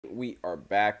we are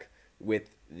back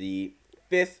with the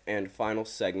fifth and final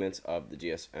segment of the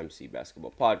GSMC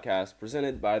Basketball Podcast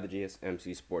presented by the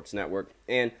GSMC Sports Network.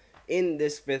 And in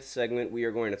this fifth segment, we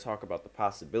are going to talk about the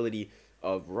possibility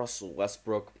of Russell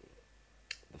Westbrook,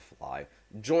 the Fly,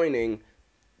 joining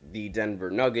the Denver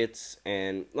Nuggets.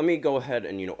 And let me go ahead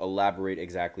and, elaborate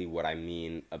exactly what I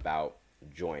mean about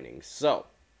joining. So,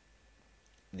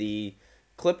 the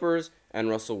Clippers and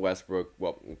Russell Westbrook,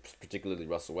 well, particularly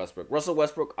Russell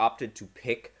Westbrook opted to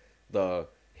pick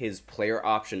his player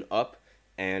option up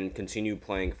and continue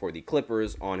playing for the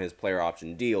Clippers on his player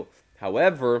option deal.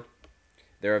 However,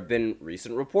 there have been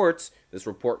recent reports, this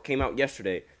report came out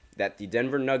yesterday, that the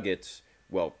Denver Nuggets,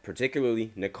 well,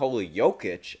 particularly Nikola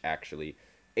Jokic, actually,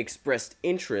 expressed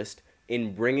interest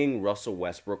in bringing Russell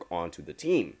Westbrook onto the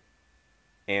team.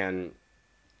 And,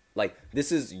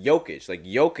 this is Jokic.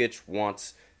 Jokic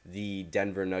wants the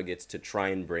Denver Nuggets to try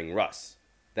and bring Russ.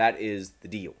 That is the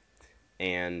deal.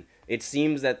 And it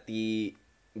seems that the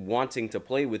wanting to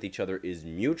play with each other is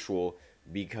mutual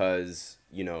because,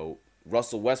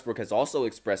 Russell Westbrook has also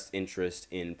expressed interest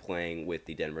in playing with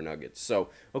the Denver Nuggets. So,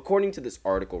 according to this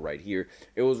article right here,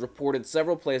 it was reported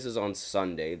several places on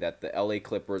Sunday that the LA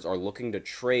Clippers are looking to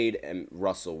trade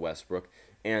Russell Westbrook,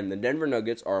 and the Denver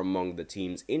Nuggets are among the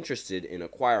teams interested in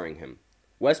acquiring him.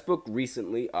 Westbrook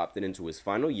recently opted into his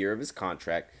final year of his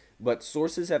contract, but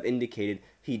sources have indicated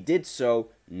he did so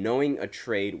knowing a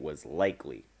trade was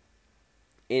likely.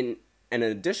 In an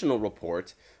additional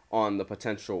report on the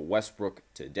potential Westbrook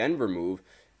to Denver move,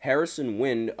 Harrison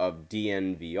Wind of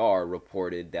DNVR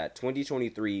reported that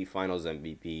 2023 Finals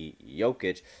MVP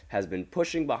Jokic has been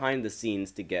pushing behind the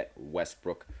scenes to get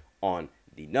Westbrook on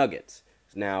the Nuggets.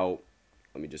 Now,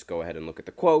 let me just go ahead and look at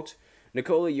the quote.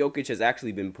 Nikola Jokic has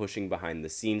actually been pushing behind the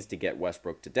scenes to get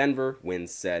Westbrook to Denver. Wind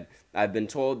said, "I've been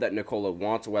told that Nikola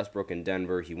wants Westbrook in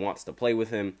Denver. He wants to play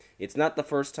with him. It's not the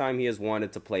first time he has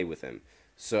wanted to play with him."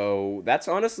 So that's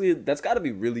got to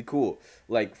be really cool,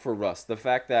 for Russ. The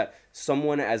fact that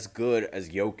someone as good as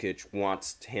Jokic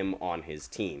wants him on his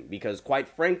team. Because quite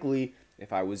frankly,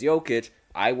 if I was Jokic,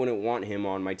 I wouldn't want him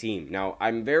on my team. Now,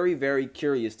 I'm very, very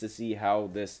curious to see how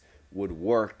this would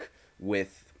work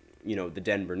with, the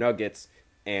Denver Nuggets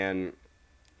and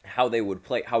how they would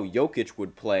play, how Jokic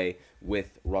would play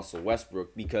with Russell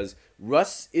Westbrook, because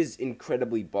Russ is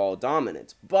incredibly ball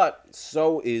dominant, but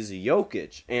so is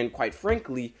Jokic. And quite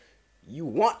frankly, you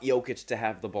want Jokic to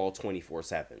have the ball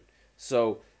 24/7.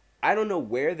 So I don't know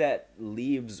where that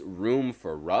leaves room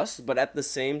for Russ, but at the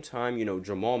same time,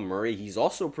 Jamal Murray, he's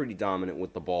also pretty dominant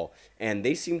with the ball, and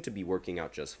they seem to be working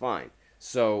out just fine.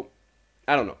 So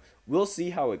I don't know. We'll see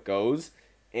how it goes.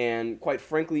 And quite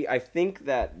frankly, I think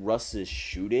that Russ's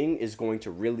shooting is going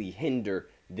to really hinder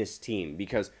this team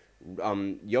because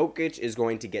Jokic is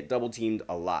going to get double teamed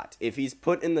a lot. If he's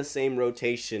put in the same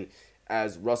rotation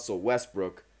as Russell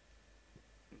Westbrook,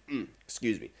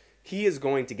 he is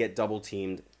going to get double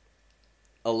teamed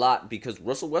a lot because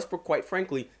Russell Westbrook, quite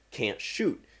frankly, can't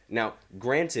shoot. Now,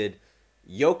 granted,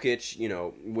 Jokic,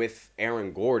 with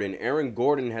Aaron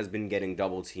Gordon has been getting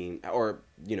double teamed, or,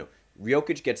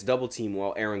 Jokic gets double teamed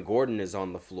while Aaron Gordon is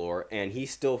on the floor, and he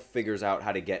still figures out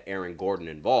how to get Aaron Gordon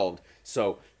involved.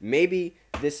 So maybe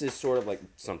this is sort of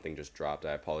something just dropped.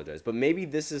 I apologize. But maybe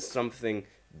this is something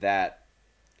that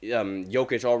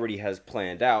Jokic already has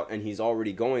planned out, and he's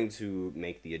already going to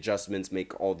make the adjustments,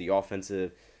 make all the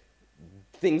offensive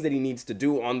things that he needs to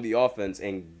do on the offense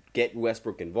and get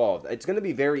Westbrook involved. It's going to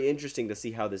be very interesting to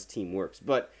see how this team works.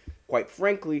 But quite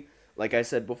frankly, like I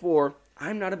said before,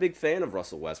 I'm not a big fan of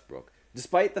Russell Westbrook.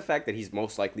 Despite the fact that he's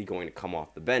most likely going to come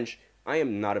off the bench, I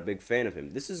am not a big fan of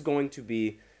him. This is going to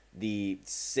be the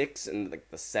sixth and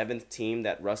the seventh team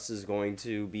that Russ is going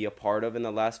to be a part of in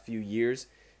the last few years.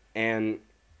 And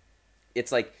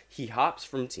it's he hops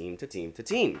from team to team to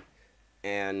team.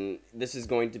 And this is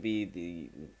going to be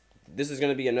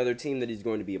another team that he's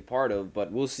going to be a part of,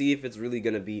 but we'll see if it's really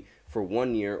going to be for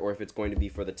 1 year or if it's going to be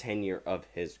for the 10 year of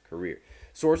his career.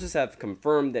 Sources have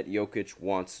confirmed that Jokic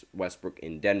wants Westbrook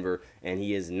in Denver, and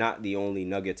he is not the only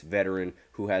Nuggets veteran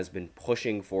who has been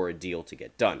pushing for a deal to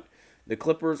get done. The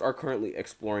Clippers are currently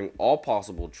exploring all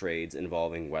possible trades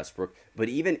involving Westbrook, but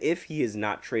even if he is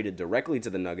not traded directly to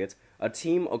the Nuggets, a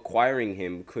team acquiring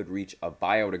him could reach a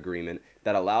buyout agreement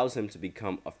that allows him to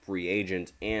become a free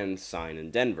agent and sign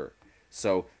in Denver.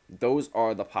 So those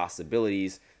are the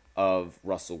possibilities of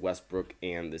Russell Westbrook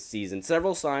and the season.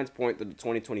 Several signs point to the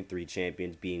 2023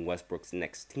 champions being Westbrook's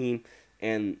next team,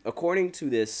 and according to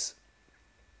this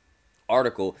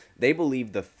article, they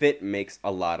believe the fit makes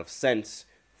a lot of sense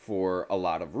for a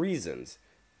lot of reasons,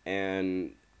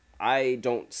 and I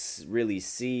don't really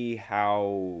see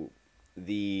how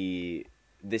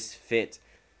this fit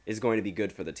is going to be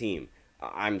good for the team.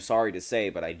 I'm sorry to say,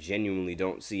 but I genuinely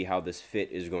don't see how this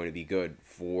fit is going to be good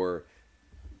for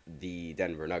the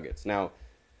Denver Nuggets. Now,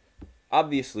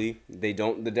 obviously, the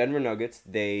Denver Nuggets,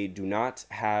 they do not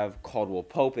have Caldwell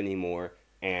Pope anymore,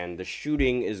 and the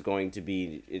shooting is going to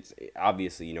be, it's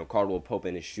obviously, Caldwell Pope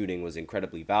and his shooting was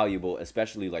incredibly valuable,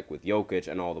 especially like with Jokic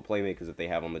and all the playmakers that they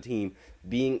have on the team,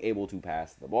 being able to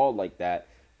pass the ball like that.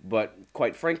 But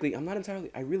quite frankly,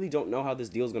 I really don't know how this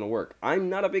deal is going to work. I'm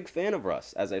not a big fan of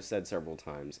Russ, as I've said several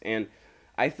times. And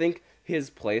I think his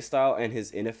play style and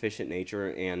his inefficient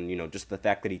nature and, just the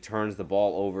fact that he turns the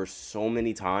ball over so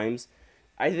many times,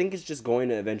 I think it's just going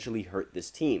to eventually hurt this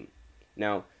team.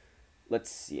 Now, let's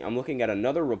see. I'm looking at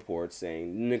another report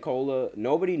saying,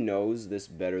 nobody knows this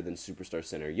better than superstar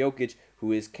center Jokic,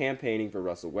 who is campaigning for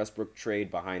Russell Westbrook trade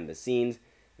behind the scenes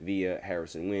via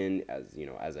Harrison Wind,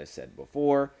 as I said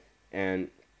before. And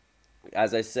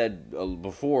as I said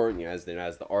before, as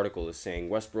the article is saying,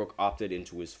 Westbrook opted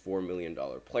into his $4 million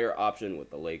player option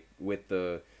with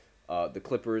the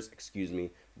Clippers,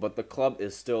 but the club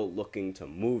is still looking to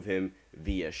move him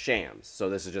via Shams. So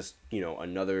this is just,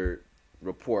 another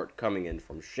report coming in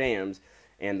from Shams,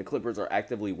 and the Clippers are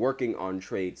actively working on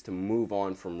trades to move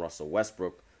on from Russell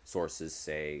Westbrook, sources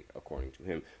say, according to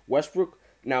him.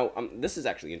 Now, this is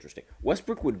actually interesting.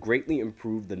 Westbrook would greatly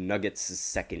improve the Nuggets'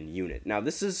 second unit. Now,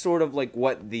 this is sort of like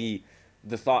what the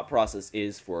thought process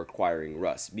is for acquiring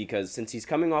Russ, because since he's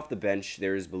coming off the bench,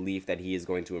 there is belief that he is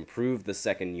going to improve the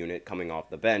second unit coming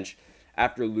off the bench.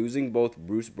 After losing both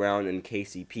Bruce Brown and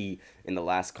KCP in the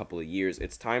last couple of years,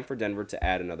 it's time for Denver to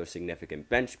add another significant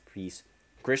bench piece.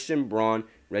 Christian Braun,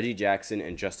 Reggie Jackson,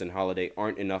 and Justin Holiday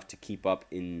aren't enough to keep up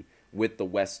with the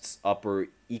West's upper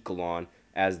echelon,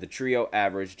 as the trio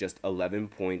averaged just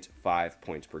 11.5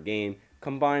 points per game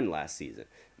combined last season.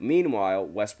 Meanwhile,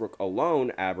 Westbrook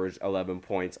alone averaged 11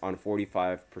 points on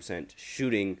 45%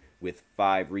 shooting with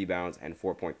 5 rebounds and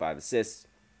 4.5 assists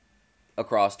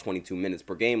across 22 minutes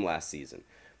per game last season.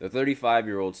 The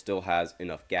 35-year-old still has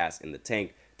enough gas in the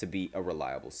tank to be a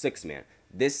reliable six-man.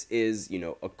 This is,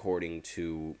 according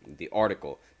to the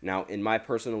article. Now, in my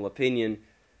personal opinion,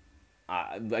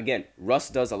 again, Russ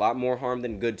does a lot more harm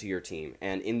than good to your team.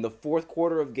 And in the fourth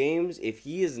quarter of games, if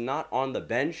he is not on the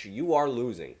bench, you are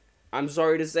losing. I'm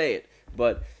sorry to say it,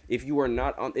 but if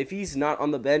he's not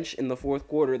on the bench in the fourth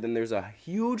quarter, then there's a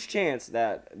huge chance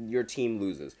that your team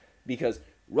loses, because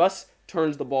Russ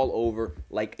turns the ball over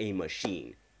like a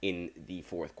machine in the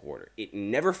fourth quarter. It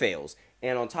never fails.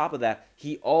 And on top of that,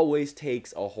 he always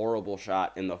takes a horrible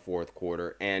shot in the fourth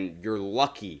quarter, and you're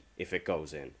lucky if it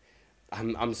goes in.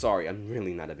 I'm sorry, I'm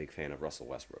really not a big fan of Russell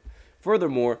Westbrook.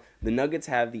 Furthermore, the Nuggets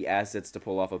have the assets to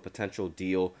pull off a potential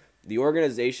deal. The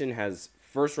organization has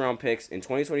first-round picks in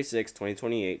 2026,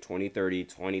 2028, 2030,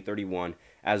 2031,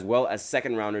 as well as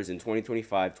second-rounders in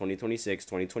 2025, 2026,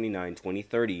 2029,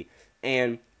 2030,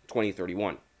 and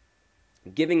 2031.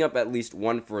 Giving up at least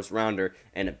one first-rounder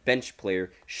and a bench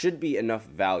player should be enough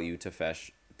value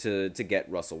to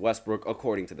get Russell Westbrook,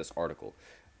 according to this article.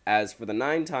 As for the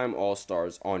 9-time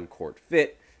All-Stars on-court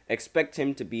fit, expect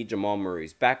him to be Jamal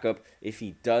Murray's backup if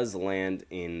he does land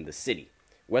in the city.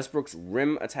 Westbrook's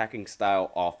rim attacking style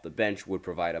off the bench would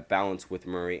provide a balance with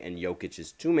Murray and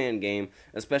Jokic's two-man game,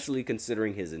 especially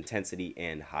considering his intensity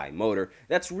and high motor.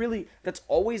 That's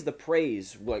always the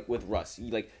praise, like with Russ.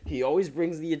 He always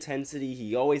brings the intensity,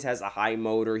 he always has a high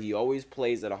motor, he always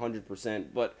plays at 100%,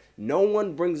 but no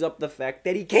one brings up the fact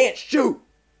that he can't shoot.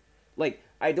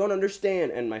 I don't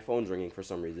understand, and my phone's ringing for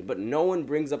some reason, but no one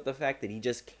brings up the fact that he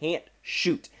just can't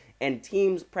shoot. And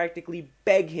teams practically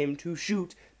beg him to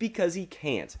shoot because he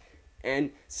can't.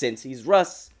 And since he's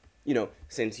Russ,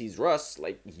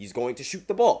 he's going to shoot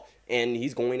the ball. And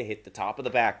he's going to hit the top of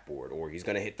the backboard, or he's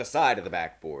going to hit the side of the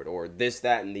backboard, or this,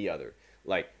 that, and the other.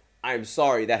 I'm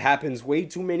sorry, that happens way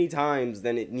too many times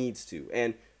than it needs to.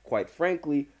 And quite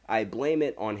frankly, I blame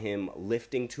it on him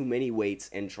lifting too many weights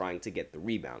and trying to get the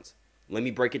rebounds. Let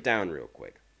me break it down real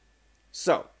quick.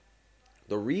 So,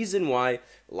 the reason why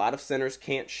a lot of centers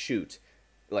can't shoot,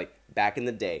 back in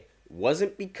the day,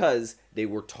 wasn't because they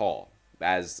were tall,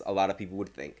 as a lot of people would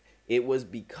think. It was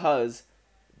because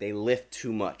they lift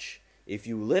too much. If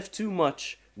you lift too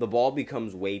much, the ball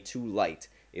becomes way too light.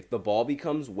 If the ball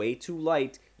becomes way too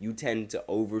light, you tend to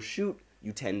overshoot,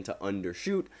 you tend to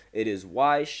undershoot. It is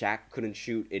why Shaq couldn't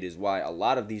shoot. It is why a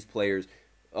lot of these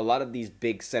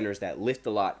big centers that lift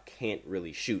a lot can't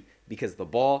really shoot, because the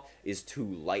ball is too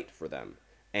light for them.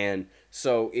 And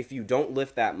so if you don't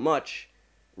lift that much,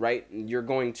 right, you're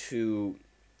going to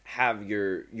have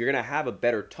a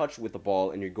better touch with the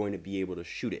ball, and you're going to be able to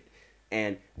shoot it.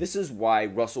 And this is why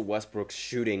Russell Westbrook's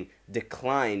shooting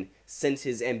declined since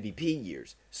his MVP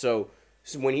years. So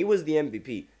when he was the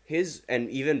MVP, and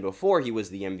even before he was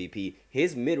the MVP,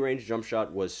 his mid-range jump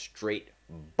shot was straight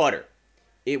butter.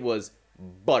 It was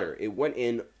butter. It went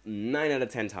in 9 out of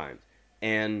 10 times.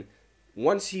 And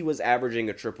once he was averaging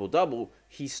a triple-double,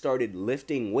 he started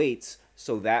lifting weights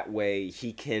so that way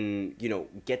he can,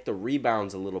 get the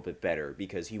rebounds a little bit better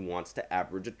because he wants to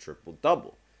average a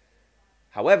triple-double.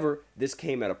 However, this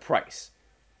came at a price.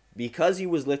 Because he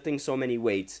was lifting so many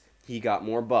weights, he got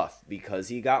more buff. Because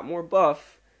he got more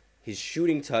buff, his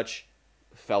shooting touch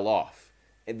fell off.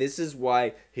 And this is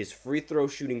why his free throw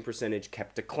shooting percentage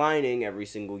kept declining every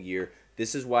single year.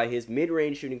 This is why his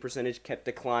mid-range shooting percentage kept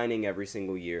declining every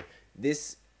single year.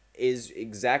 This is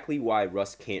exactly why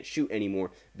Russ can't shoot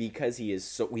anymore, because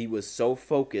he was so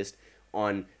focused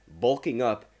on bulking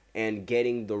up and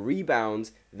getting the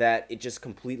rebounds that it just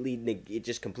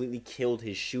completely killed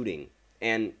his shooting.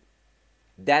 And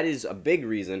that is a big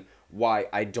reason why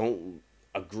I don't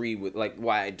agree with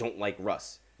why I don't like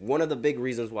Russ. One of the big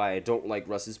reasons why I don't like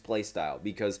Russ's play style,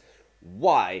 because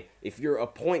why, if you're a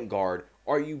point guard,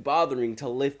 are you bothering to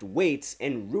lift weights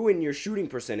and ruin your shooting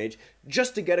percentage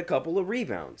just to get a couple of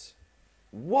rebounds?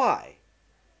 Why?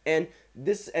 And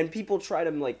people try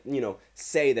to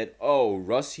say that, oh,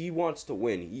 Russ, he wants to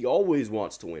win. He always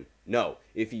wants to win. No,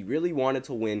 if he really wanted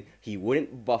to win, he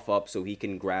wouldn't buff up so he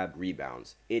can grab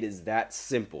rebounds. It is that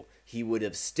simple. He would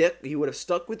have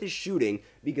stuck with his shooting,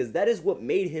 because that is what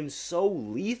made him so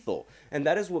lethal, and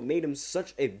that is what made him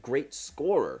such a great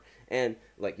scorer. And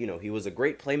he was a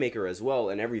great playmaker as well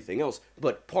and everything else,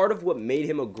 but part of what made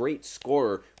him a great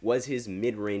scorer was his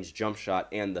mid-range jump shot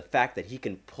and the fact that he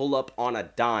can pull up on a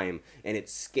dime and it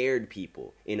scared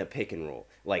people in a pick and roll.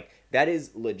 That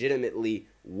is legitimately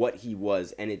what he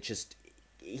was, and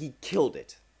he killed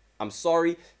it. I'm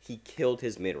sorry, he killed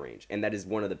his mid-range, and that is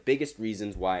one of the biggest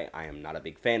reasons why I am not a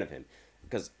big fan of him.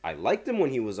 Because I liked him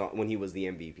when he was the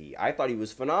MVP. I thought he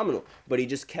was phenomenal, but he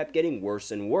just kept getting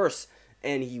worse and worse.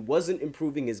 And he wasn't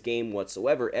improving his game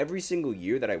whatsoever. Every single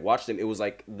year that I watched him, it was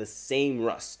like the same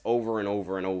Russ over and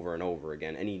over and over and over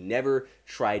again. And he never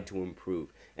tried to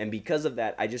improve. And because of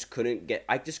that, I just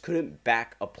couldn't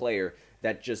back a player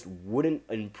that just wouldn't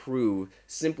improve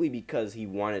simply because he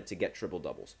wanted to get triple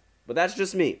doubles. But that's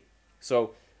just me.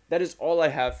 So that is all I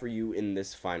have for you in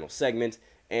this final segment.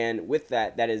 And with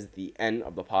that, that is the end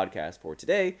of the podcast for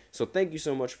today. So thank you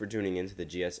so much for tuning into the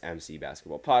GSMC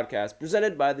Basketball Podcast,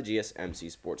 presented by the GSMC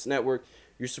Sports Network.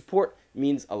 Your support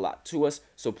means a lot to us,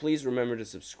 so please remember to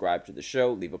subscribe to the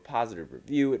show, leave a positive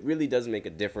review. It really does make a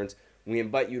difference. We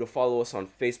invite you to follow us on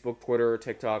Facebook, Twitter,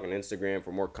 TikTok, and Instagram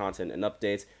for more content and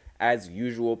updates. As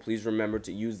usual, please remember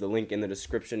to use the link in the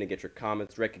description to get your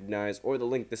comments recognized, or the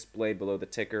link displayed below the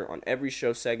ticker on every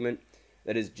show segment.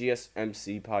 That is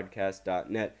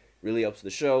GSMCpodcast.net. Really helps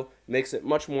the show, makes it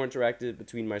much more interactive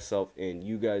between myself and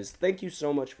you guys. Thank you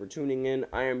so much for tuning in.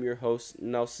 I am your host,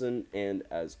 Nelson, and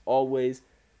as always,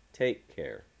 take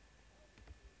care.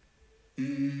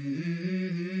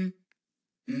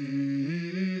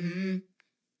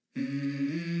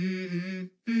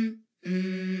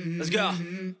 Let's go.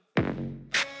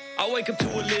 I wake up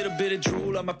to a little bit of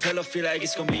drool on my pillow, feel like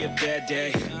it's gonna be a bad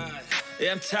day.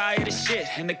 Yeah, I'm tired of shit,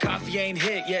 and the coffee ain't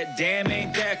hit yet. Damn,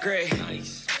 ain't that great.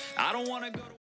 I don't wanna go to